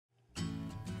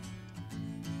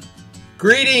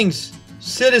Greetings,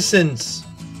 citizens.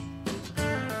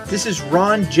 This is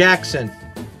Ron Jackson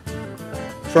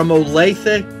from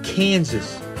Olathe,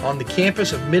 Kansas, on the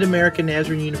campus of Mid-America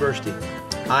Nazarene University.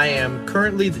 I am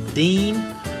currently the Dean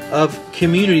of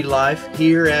Community Life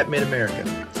here at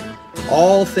Mid-America.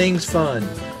 All things fun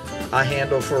I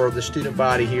handle for the student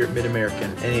body here at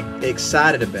Mid-America, and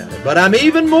excited about it. But I'm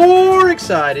even more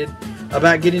excited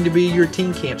about getting to be your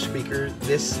teen camp speaker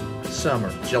this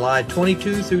summer. July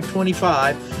 22 through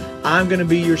 25, I'm going to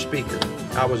be your speaker.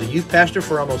 I was a youth pastor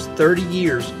for almost 30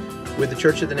 years with the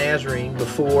Church of the Nazarene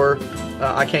before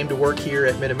I came to work here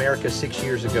at Mid-America 6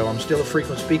 years ago. I'm still a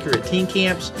frequent speaker at teen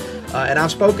camps, and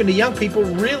I've spoken to young people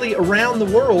really around the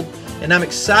world, and I'm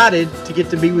excited to get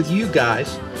to be with you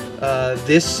guys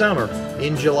this summer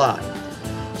in July.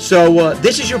 So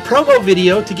this is your promo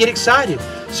video to get excited.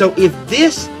 So if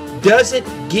this doesn't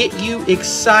get you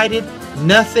excited,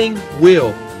 nothing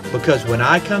will. Because when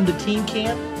I come to teen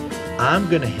camp, I'm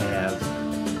going to have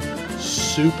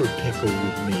Super Pickle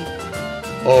with me.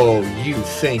 Oh, you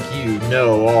think you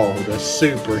know all the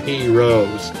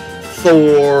superheroes,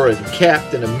 Thor and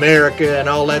Captain America and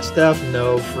all that stuff?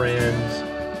 No, friends.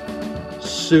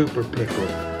 Super Pickle,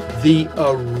 the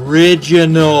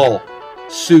original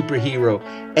superhero,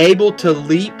 able to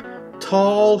leap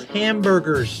tall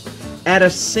hamburgers at a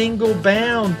single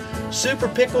bound. Super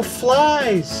Pickle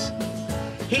flies.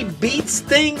 He beats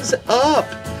things up.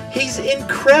 He's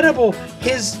incredible.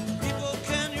 His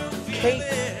cape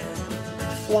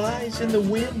flies in the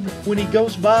wind when he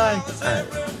goes by. I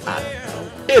don't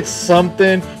know. It's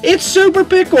something. It's Super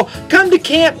Pickle. Come to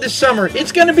camp this summer.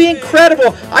 It's going to be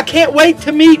incredible. I can't wait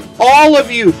to meet all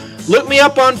of you. Look me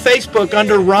up on Facebook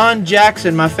under Ron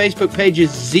Jackson. My Facebook page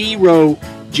is Zero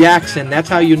Jackson. That's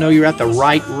how you know you're at the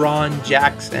right Ron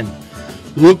Jackson.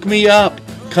 Look me up.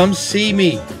 Come see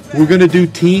me. We're going to do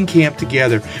teen camp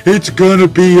together. It's going to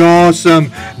be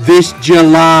awesome this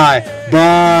July.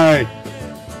 Bye.